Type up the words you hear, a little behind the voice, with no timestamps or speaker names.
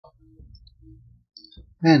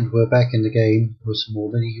And we're back in the game with some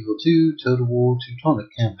more Medieval 2 TotalWar Teutonic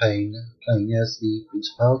campaign, playing as the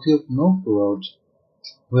Principality of Novgorod,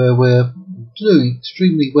 where we're doing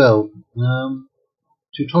extremely well.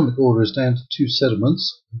 Teutonic order is down to 2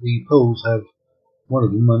 settlements. The Poles have one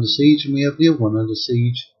of them under siege, and we have the other one under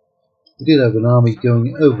siege. We did have an army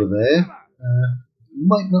going over there.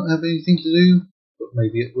 Might not have anything to do, but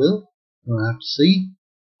maybe it will. We'll have to see.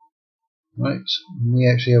 Right, we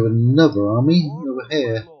actually have another army over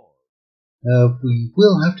here. We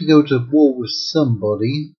will have to go to war with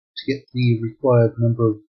somebody to get the required number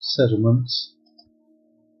of settlements,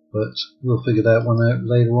 but we'll figure that one out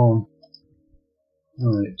later on.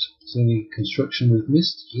 Right, is there any construction we've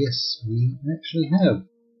missed? Yes, we actually have.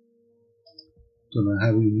 Don't know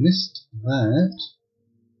how we missed that,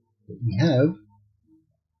 but we have.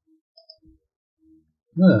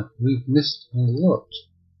 No, we've missed a lot.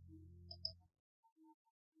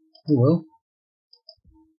 Oh well.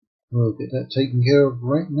 We'll get that taken care of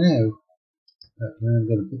right now. I'm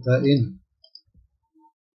going to put that in.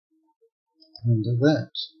 And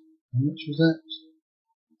that. How much was that?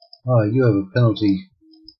 Ah, you have a penalty,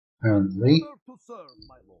 apparently.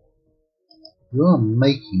 You are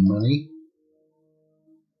making money.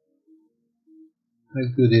 How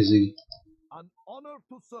good is he?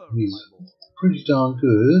 He's pretty darn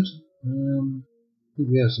good. I think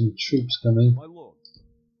we have some troops coming.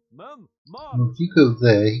 Well, if you go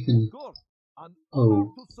there, he can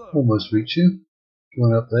almost reach you.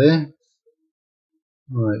 Join up there.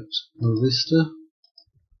 Right, Ballista.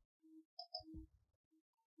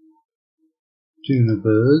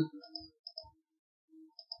 Juneberg.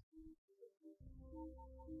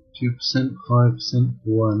 2%, 5%,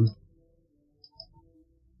 1.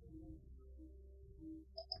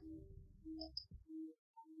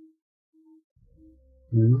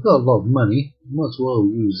 I mean, we've got a lot of money, might as well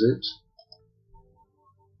use it.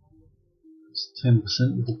 It's 10%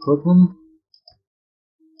 of the problem.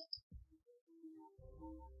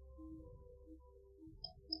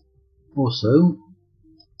 Also,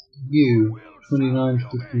 you,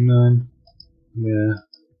 29.59, yeah,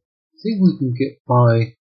 I think we can get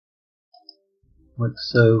by like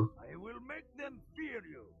so.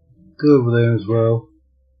 Go over there as well.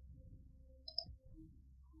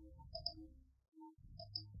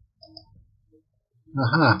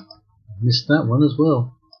 Aha! Missed that one as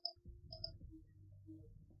well.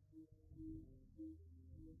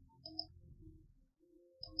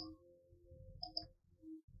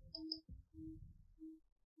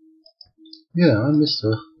 Yeah, I missed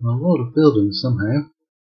a lot of buildings somehow.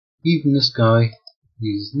 Even this guy,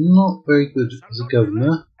 he's not very good as a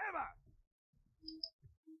governor.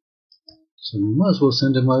 So we might as well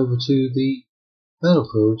send him over to the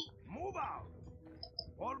battlefield. Move out,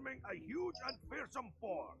 forming a huge and fearsome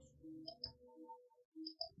force.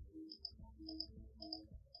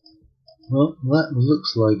 Well, that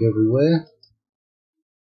looks like everywhere.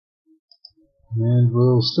 And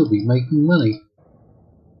we'll still be making money.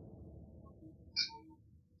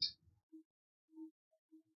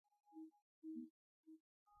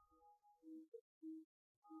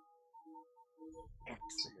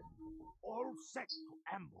 Excellent. All set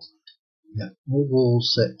to ambush. Yeah, all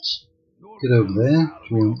set. Get over there,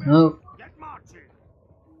 join up. Get marching.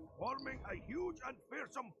 Forming a huge and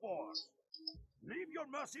fearsome force. Leave your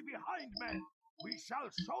mercy behind, men. We shall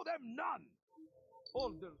show them none.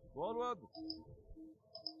 Orders forward.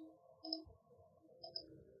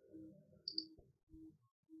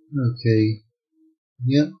 Okay.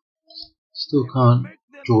 Yep. Still can't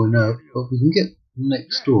join up, but we can get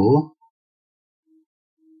next door.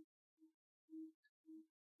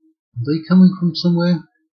 Are they coming from somewhere?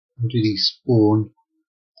 Or did he spawn?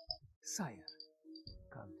 Sire,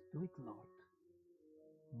 can't do it, Lord.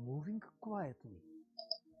 Moving quietly.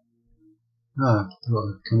 Ah, got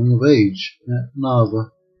a coming of age at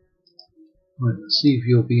Narva. Right, let's see if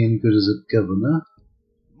you'll be any good as a governor.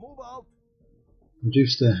 Move out.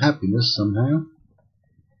 Reduce their happiness somehow.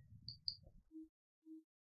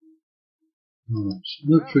 Right,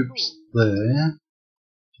 no troops there.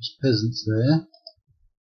 Just peasants there.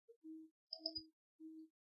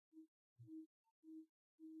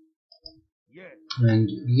 Yes. And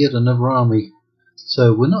yet another army.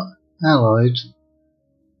 So we're not allied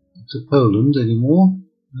to Poland anymore.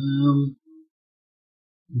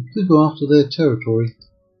 We could go after their territory.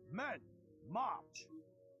 Men, march.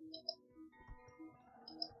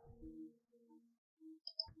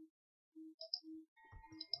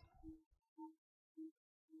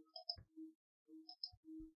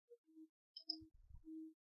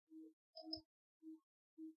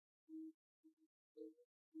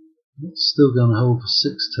 It's still going to hold for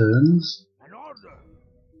 6 turns. An order.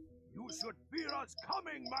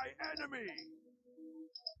 coming, my enemy!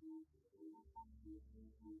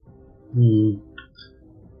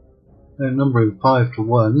 They're numbering 5 to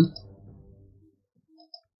 1.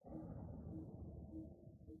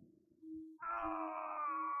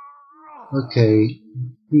 Okay,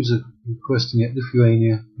 who's requesting it?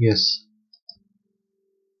 Lithuania, yes.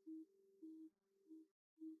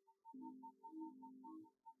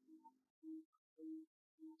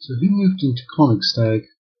 So who moved into Königsberg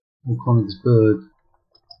or Königsberg?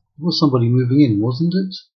 There was somebody moving in, wasn't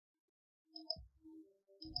it?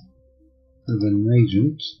 Could have been an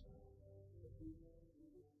agent.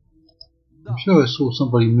 I'm sure I saw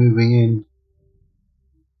somebody moving in.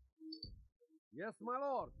 Yes, my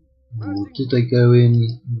lord. Or did they go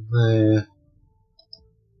in there?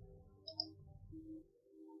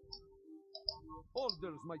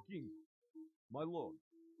 Orders, my king, my lord.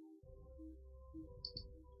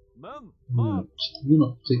 Men, Right. You're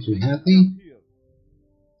not particularly happy.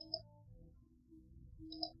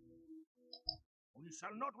 We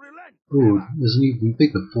shall not relent. Oh, there's an even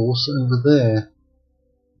bigger force over there.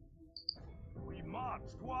 We march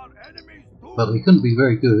to our enemies' doom. But they couldn't be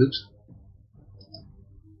very good.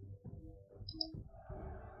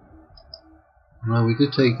 Well, we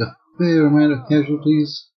did take a fair amount of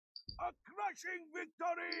casualties. A crushing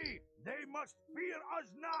victory! They must fear us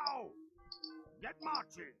now! Get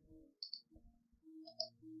marching!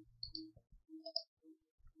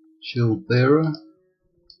 Shield bearer.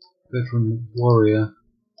 Veteran warrior.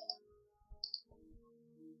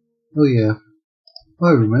 Oh yeah, I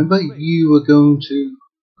remember you were going to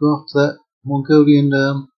go after that Mongolian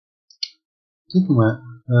diplomat.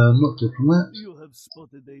 Not diplomat. You have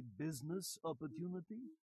spotted a business opportunity?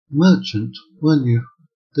 Merchant, weren't you?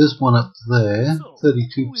 There's one up there. So,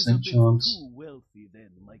 32% chance. too wealthy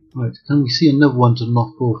then, my king? Right, can we see another one to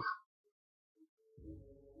knock off?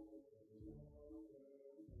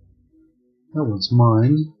 That one's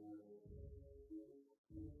mine.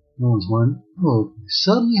 That one's mine. Oh, we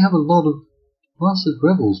suddenly have a lot of blasted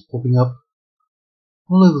rebels popping up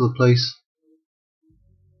all over the place.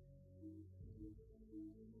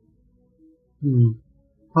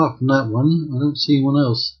 Apart from that one, I don't see anyone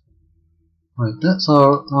else. Right, that's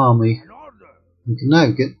our army. We can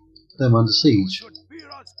now get them under siege. Should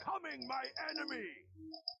fear us coming, my enemy!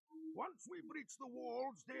 Once we breach the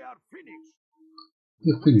walls, they are finished.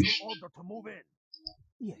 You're finished. Order to move in.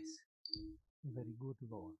 Yes. Very good,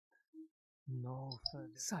 lord. No further.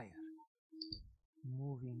 Sire.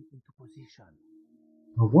 Moving into position.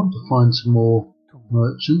 I want to find some more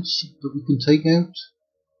merchants that we can take out.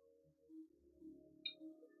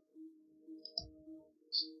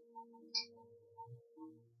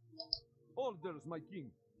 Orders, my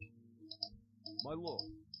king. My lord.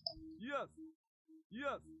 Yes.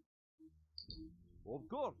 Yes. Of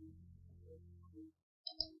course.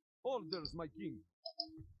 Orders, my king.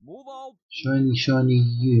 Move out. Shiny, shiny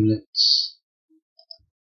units.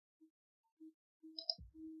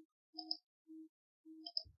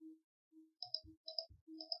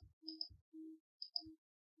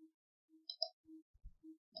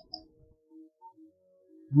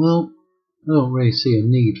 Well, I don't really see a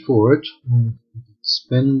need for it.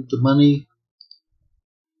 Spend the money.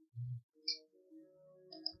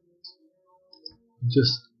 It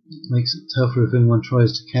just makes it tougher if anyone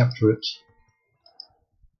tries to capture it.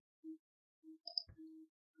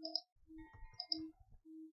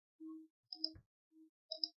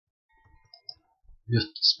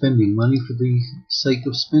 Just spending money for the sake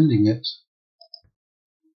of spending it.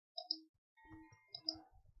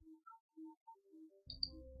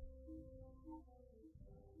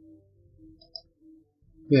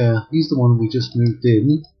 Yeah, he's the one we just moved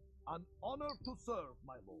in. An honor to serve,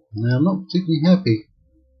 my lord. Now, I'm not particularly happy.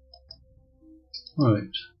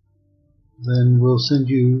 Alright. Then we'll send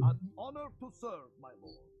you An honor to serve, my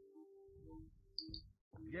lord.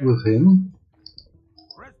 Yes. with him.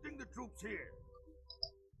 Resting the troops here.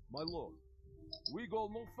 My lord, we go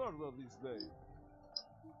no further this day.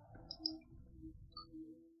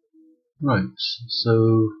 Right,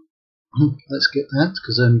 so let's get that,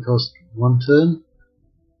 because it only cost one turn.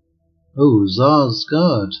 Oh, Tsar's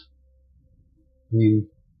Guard. I mean,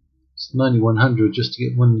 it's 9100 just to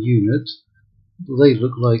get one unit. What do they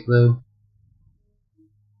look like, though?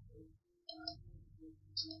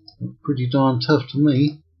 Pretty darn tough to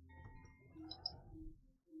me.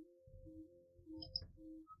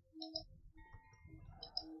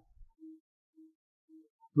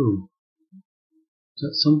 Oh, is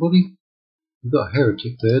that somebody? We've got a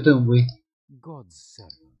heretic there, don't we? God's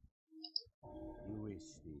servant. You wish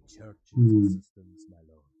the church's assistance, my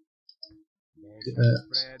lord. Get that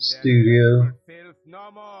studio. Filth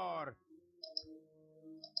no more.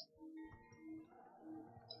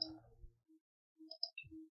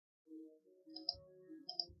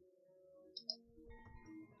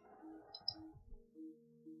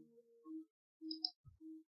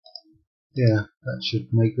 Yeah, that should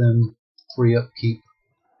make them free upkeep.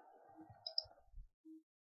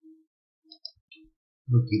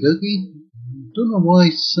 Okie dokie. Don't know why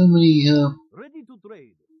so many Ready to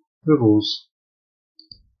trade. rebels.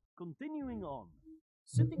 Continuing on.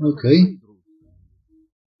 Setting up a Okay. trade route.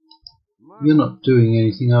 You're not doing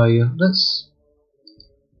anything, are you? Let's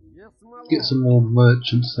Yes, my get lord. some more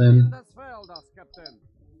merchants then. As failed us, Captain.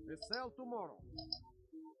 We sail tomorrow.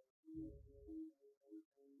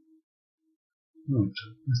 Right.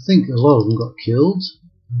 I think a lot of them got killed.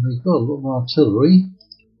 They've got a lot of artillery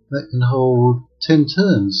that can hold 10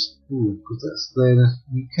 turns. Ooh, because that's their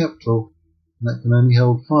new capital. And that can only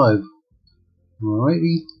hold 5.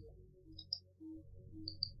 Alrighty.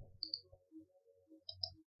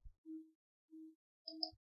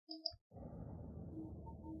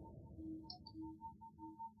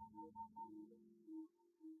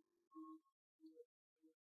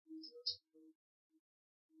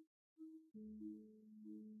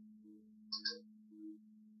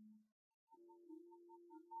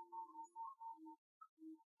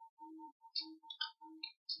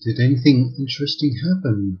 Did anything interesting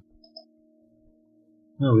happen?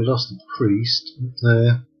 Oh, we lost a priest up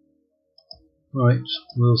there. Right,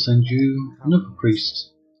 we'll send you another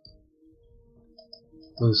priest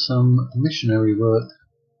for some missionary work.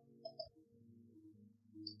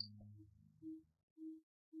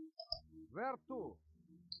 Where to?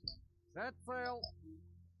 Set sail.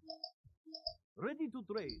 Ready to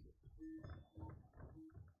trade.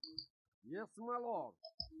 Yes, my lord.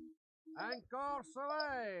 Anchor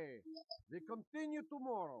Soleil. We continue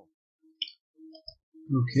tomorrow.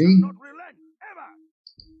 Okay. Shall not relent ever.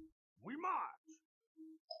 We march.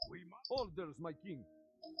 We march. Orders, my king.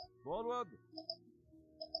 Forward.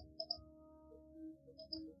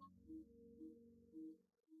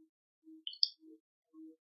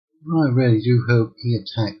 I really do hope he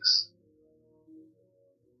attacks.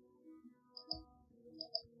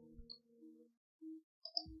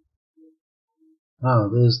 Ah,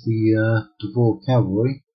 there's the Devor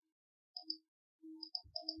cavalry.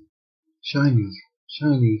 Shiny,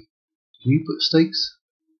 shiny. Can you put stakes?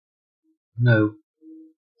 No.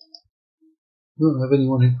 We don't have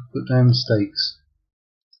anyone who can put down stakes.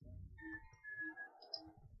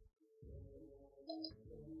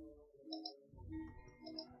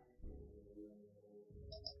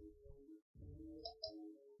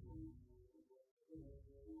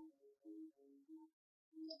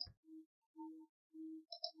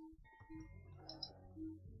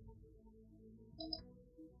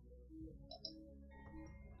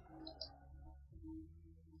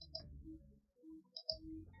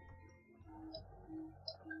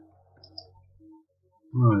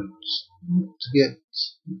 Right. To get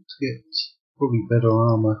probably better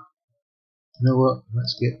armor. You know what?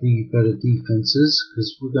 Let's get the better defenses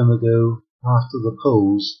because we're going to go after the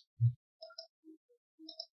Poles.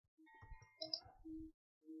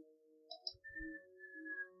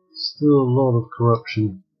 Still a lot of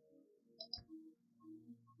corruption.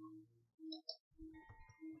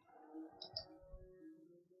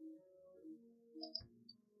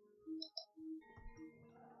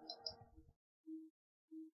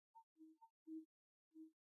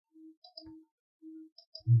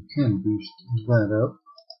 We can boost that up.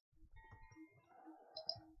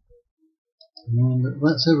 And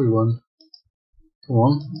that's everyone. Come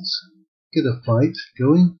on, let's get a fight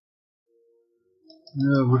going.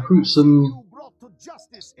 Recruit some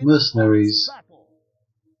mercenaries.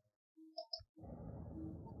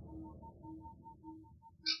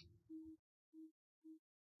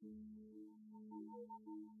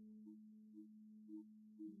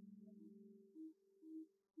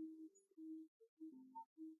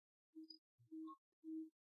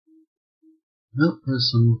 Oh, there's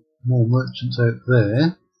some more merchants out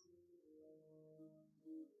there.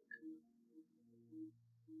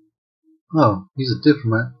 Oh, he's a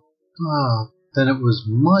diplomat. Ah, then it was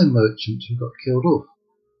my merchant who got killed off.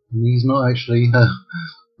 And he's not actually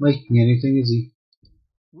making anything, is he?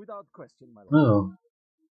 Without question, my lord. Oh,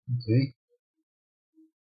 okay.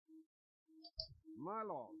 My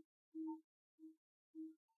lord.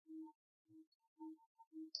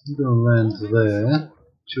 You go and land there.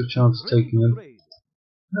 It's your chance of taking them.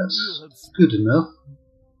 That's good enough.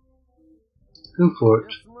 Go for it.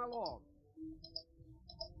 Yes, my lord.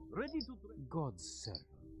 Ready to trade. God's servant.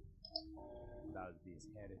 Does this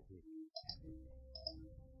heretic have it?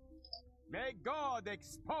 May God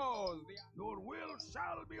expose the... Your will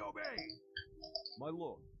shall be obeyed. My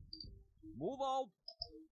lord. Move out.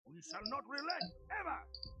 We shall not relent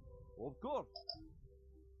ever. Of course.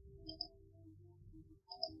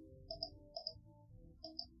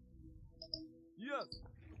 Yes.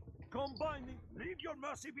 Combining. Leave your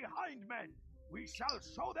mercy behind, men. We shall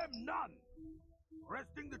show them none.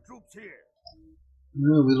 Resting the troops here.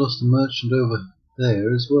 No, we lost a merchant over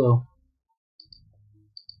there as well.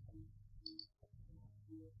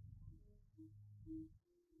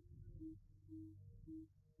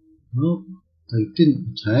 Well, they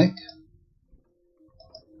didn't attack.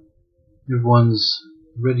 Everyone's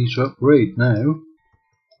ready to upgrade now.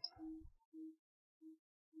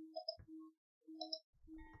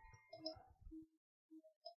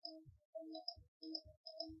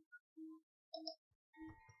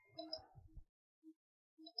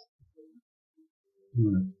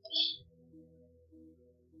 Right.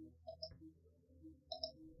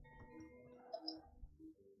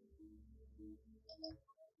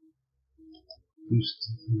 Boost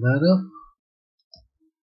that up.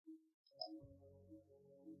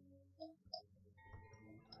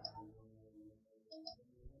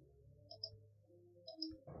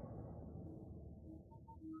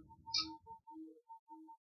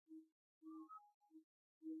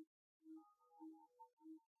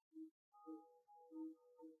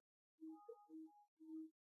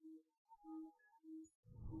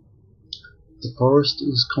 The forest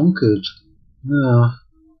is conquered. Now,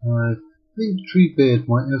 I think Treebeard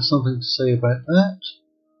might have something to say about that.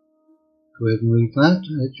 Go ahead and read that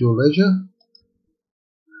at your leisure.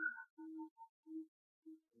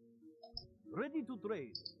 Ready to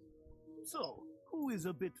trade. So, who is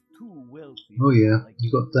a bit too wealthy? Oh yeah, like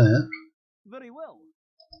you got that. Very well.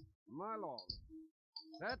 My lord.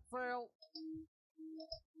 Set sail.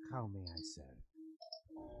 How may I serve?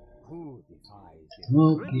 Who defies the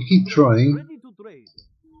Well, Ready you to keep trade, trying. Ready to trade.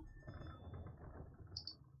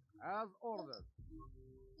 As ordered.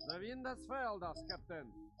 The wind has failed us, Captain.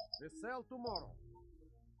 We sail tomorrow.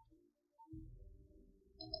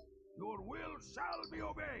 Your will shall be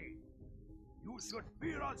obeyed. You should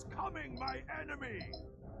fear us coming, my enemy.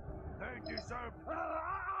 They deserve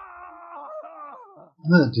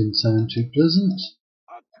That didn't sound too pleasant.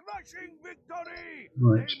 a crushing victory.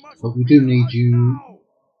 Right, They must but we do fear need us you now.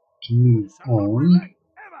 to move Shall not on. relent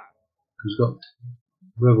ever. Because we've got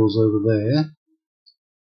rebels over there.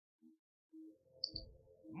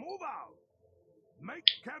 Move out. Make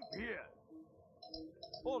camp here.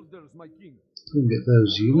 Orders, my king. We can get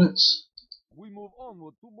those units. We move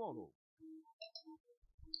onward tomorrow.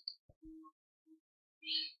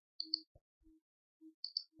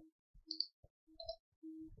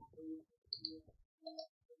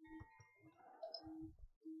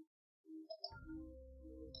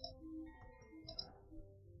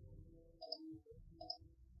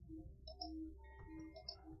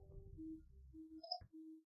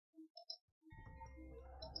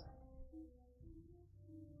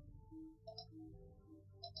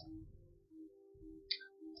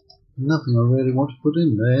 Nothing I really want to put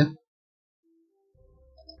in there.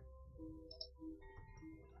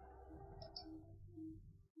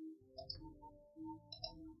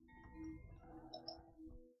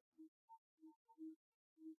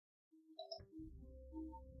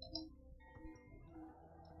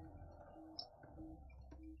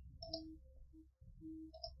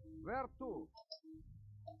 Where to?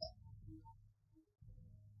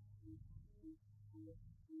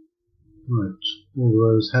 Right, all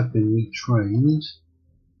those have been retrained.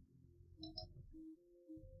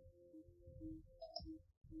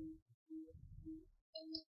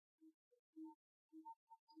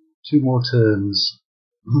 Two more turns.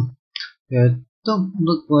 Yeah, don't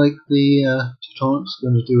look like the Teutonic's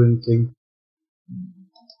going to do anything.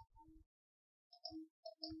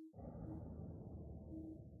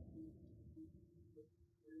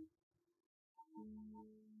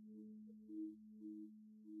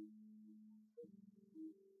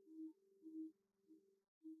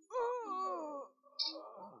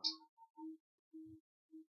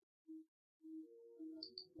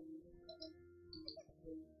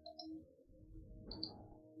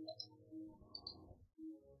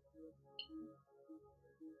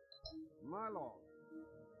 My lord.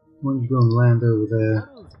 Why don't you go and land over there?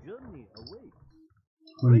 Tomorrow's journey awaits.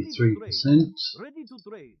 23%, Ready to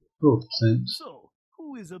trade. 4%. So,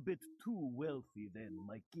 who is a bit too wealthy then,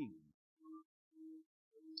 my king?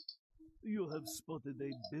 You have spotted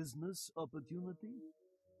a business opportunity?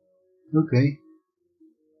 Okay,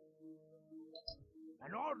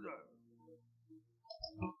 An order.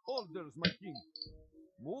 Orders, my king.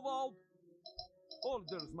 Move out.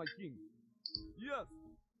 Orders, my king. Yes,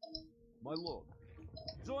 my lord.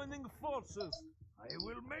 Joining forces. I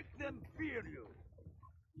will make them fear you.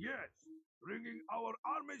 Yes, bringing our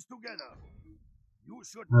armies together. You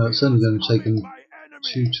should it's fear only us going to take coming, him my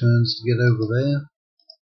enemy. 2 turns to get over there.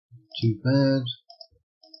 Too bad.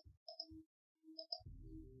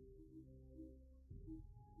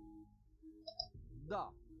 Da.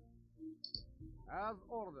 As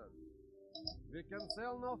ordered. We can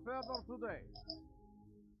sail no further today.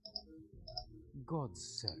 God's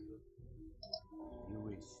servant. You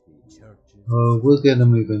wish the churches... We'll get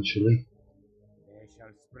them eventually. They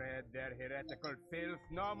shall spread their heretical filth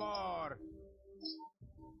no more.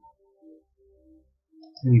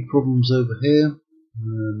 Any problems over here?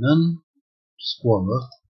 None. Squalor.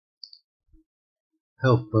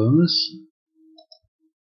 Health bonus.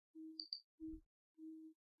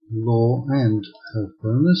 Law and health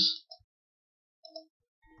bonus.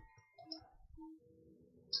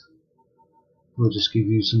 We'll just give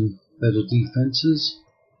you some better defenses.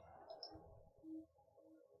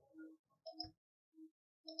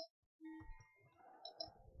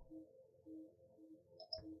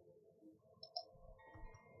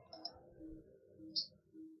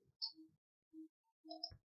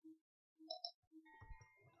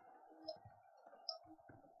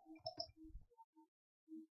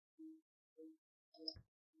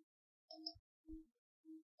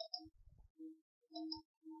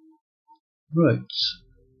 Right.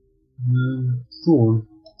 Thorn.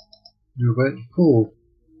 You're about to fall.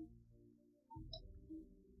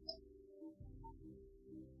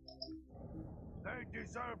 They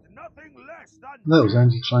deserved nothing less than That was death.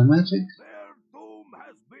 anticlimactic. Their doom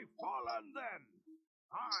has befallen them.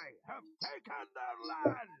 I have taken their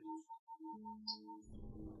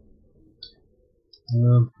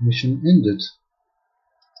lands. Mission ended.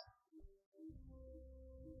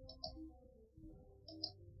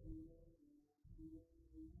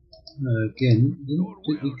 Again, Your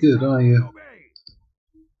particularly will good, shall are we you? obey.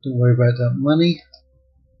 Don't worry about that money.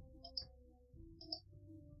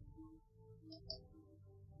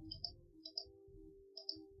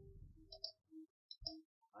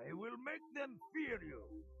 I will make them fear you.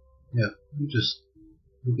 Yeah,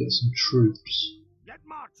 we'll get some troops. Get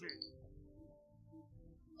marching.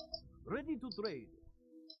 Ready to trade.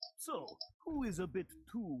 So, who is a bit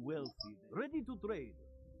too wealthy? Ready to trade.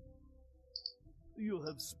 You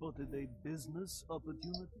have spotted a business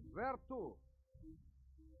opportunity? Where to?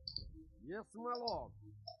 Yes, my lord.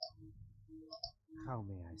 How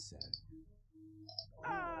may I serve?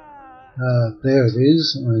 There it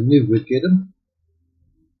is. I knew we'd get them.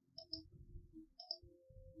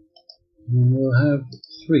 And we'll have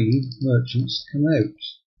 3 merchants come out.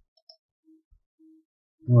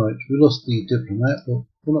 Right, we lost the diplomat, but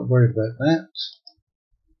we're not worried about that.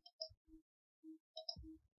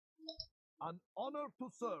 An honor to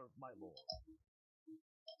serve, my lord.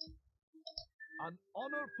 An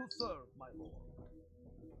honor to serve, my lord.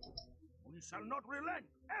 We shall not relent,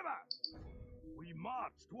 ever. We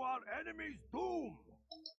march to our enemy's doom.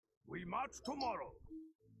 We march tomorrow.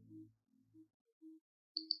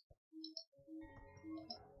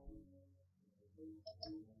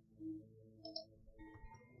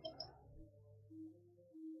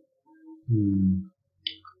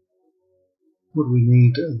 What do we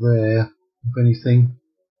need there, if anything?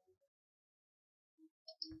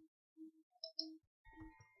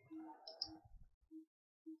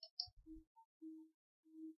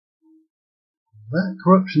 That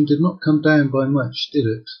corruption did not come down by much, did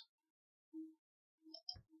it?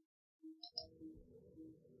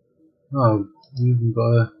 Oh, we even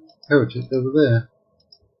got a heretic over there.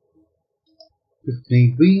 If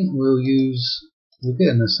need be, we'll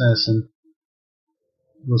get an assassin.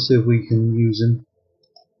 We'll see if we can use him.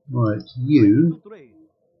 Right, you.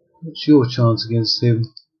 What's your chance against him?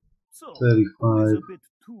 So, 35. who is a bit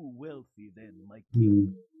too wealthy then, my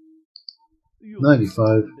king? You have 95.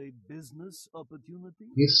 spotted a business opportunity?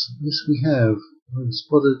 Yes, we have. We've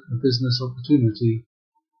spotted a business opportunity.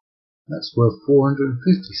 That's worth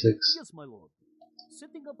 456. Yes, my lord.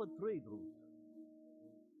 Setting up a trade route.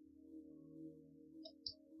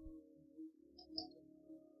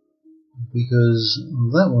 Because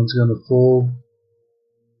that one's going to fall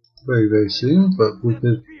very, very soon, but we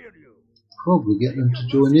could probably get them to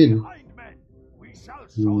join in.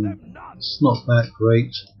 It's not that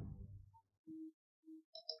great.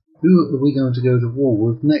 Who are we going to go to war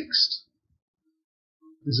with next?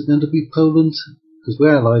 Is it going to be Poland? Because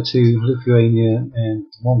we're allied to Lithuania and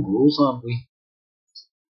Mongols, aren't we?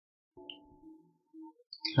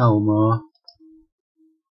 Kalmar.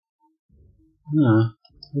 Ah,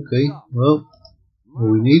 okay, well,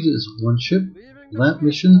 all we need is 1 ship for that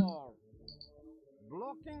mission.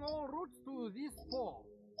 Blocking all routes to this port.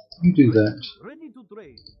 You do that. Ready to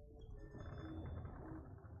trade.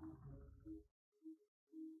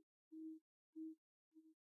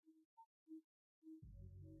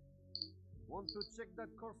 Want to check that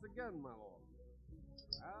course again, my lord?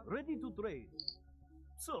 Ready to trade.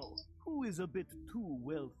 So, who is a bit too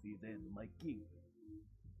wealthy then, my king?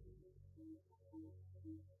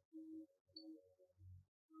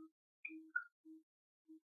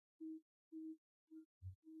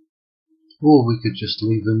 Or we could just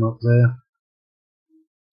leave them up there.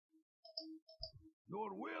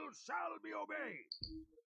 Your will shall be obeyed.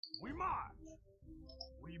 We march.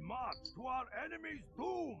 We march to our enemy's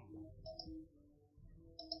doom.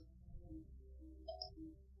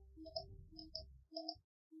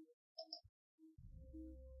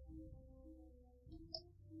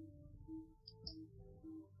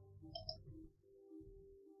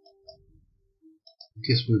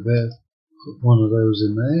 Guess we better put one of those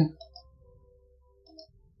in there.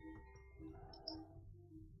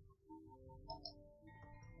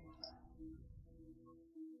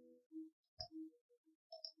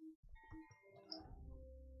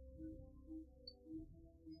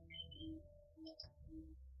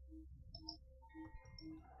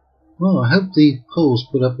 Well, I hope the Poles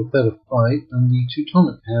put up a better fight than the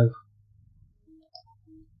Teutonic have.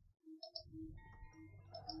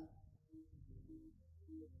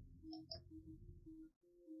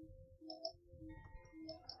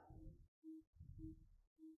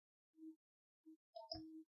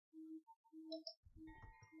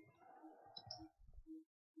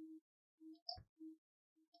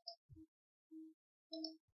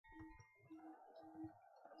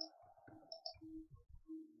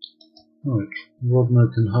 Right,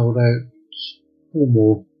 Rodno can hold out 4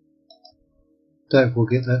 more. Doubt we'll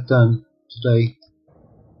get that done today.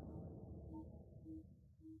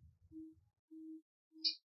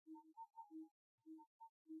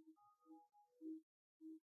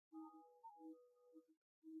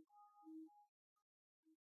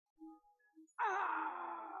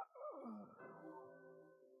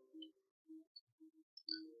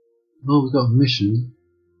 Well, we've got a mission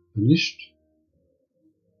finished.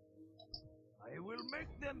 I will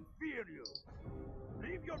make them fear you.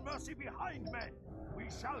 Leave your mercy behind, men. We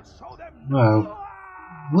shall show them. Wow,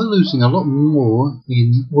 we're losing a lot more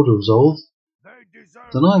in auto resolve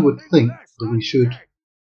than I would think that we should.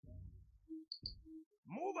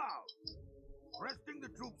 Move out. Resting the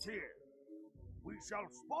troops here. We shall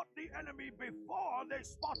spot the enemy before they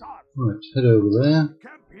spot us. Right, head over there.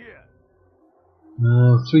 Camp here.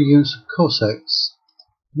 3 units of Cossacks.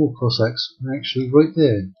 More Cossacks are actually right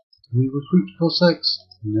there. Can we recruit Cossacks?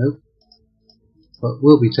 No. But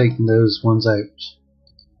we'll be taking those ones out.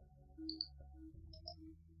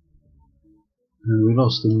 And we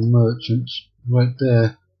lost the merchant right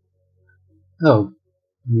there. Oh,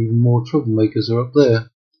 and even more troublemakers are up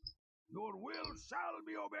there. Your will shall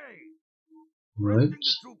be obeyed. Right. Resting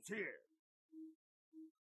the troops here.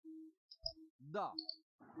 Da.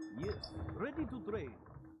 Yes, ready to trade.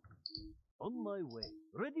 On my way,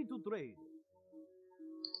 ready to trade.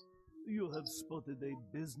 You have spotted a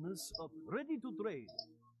business up, ready to trade.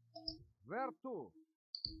 Where to?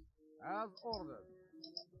 As ordered.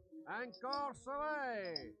 Anchor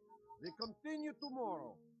away. We continue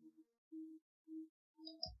tomorrow.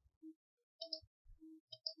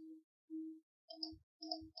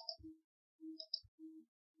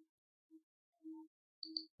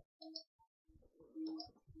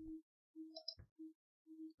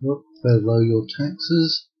 Look, below your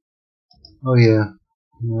taxes. Oh yeah.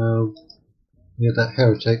 We had that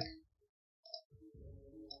heretic.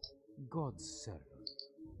 God's servant.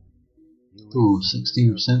 Ooh,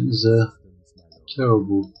 16% is a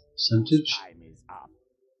terrible percentage. Time is up.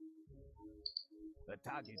 The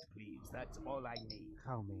target, please. That's all I need.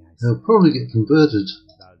 How may I They'll probably get converted.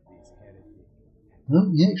 Does this heretic?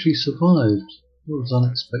 No, he actually survived. That was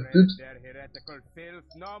unexpected. Their heretical filth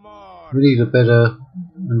no more. We need a better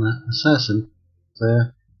assassin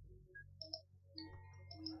there.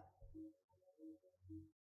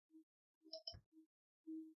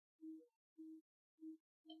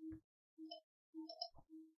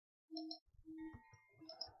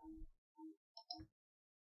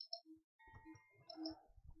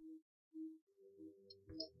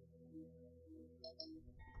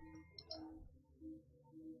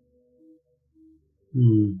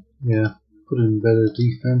 Yeah, put in better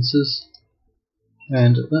defenses.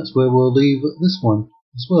 And that's where we'll leave this one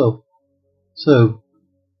as well. So,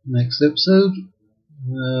 next episode,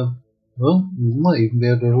 well, we might even be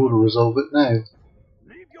able to auto resolve it now.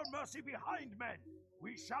 Leave your mercy behind, men.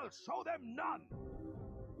 We shall show them none.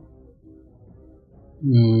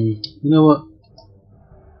 You know what?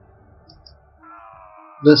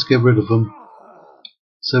 Let's get rid of them,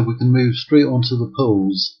 so we can move straight onto the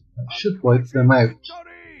Poles. That should wipe them out.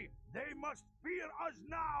 Victory! They must fear us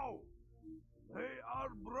now. They are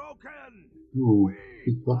broken. Ooh,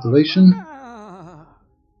 big population.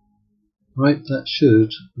 Right, that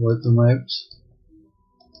should wipe them out.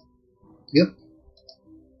 Yep.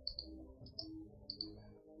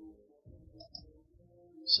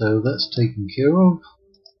 So that's taken care of.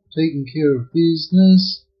 taking care of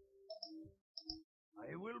business.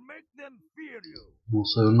 I will make them fear you.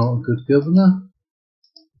 Also not a good governor.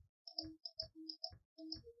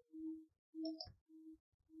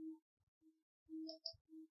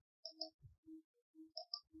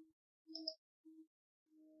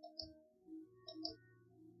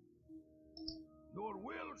 Your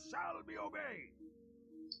will shall be obeyed.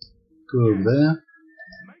 Go over there.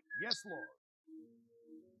 Yes, Lord.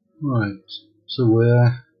 Right, so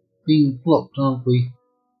we're being blocked, aren't we?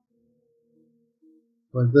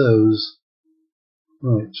 By those.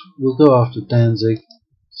 Right, we'll go after Danzig.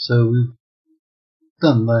 So we've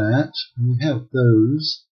done that. We have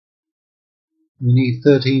those. We need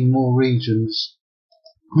 13 more regions.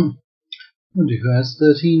 Wonder who has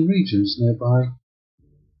 13 regions nearby.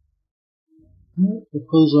 Well, the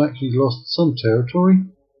Poles actually lost some territory,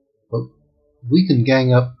 but we can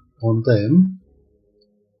gang up on them.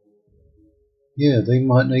 Yeah, they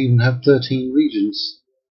might not even have 13 regions.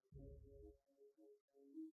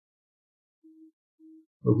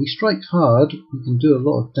 But if we strike hard, we can do a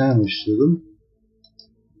lot of damage to them.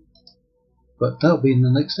 But that'll be in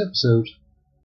the next episode.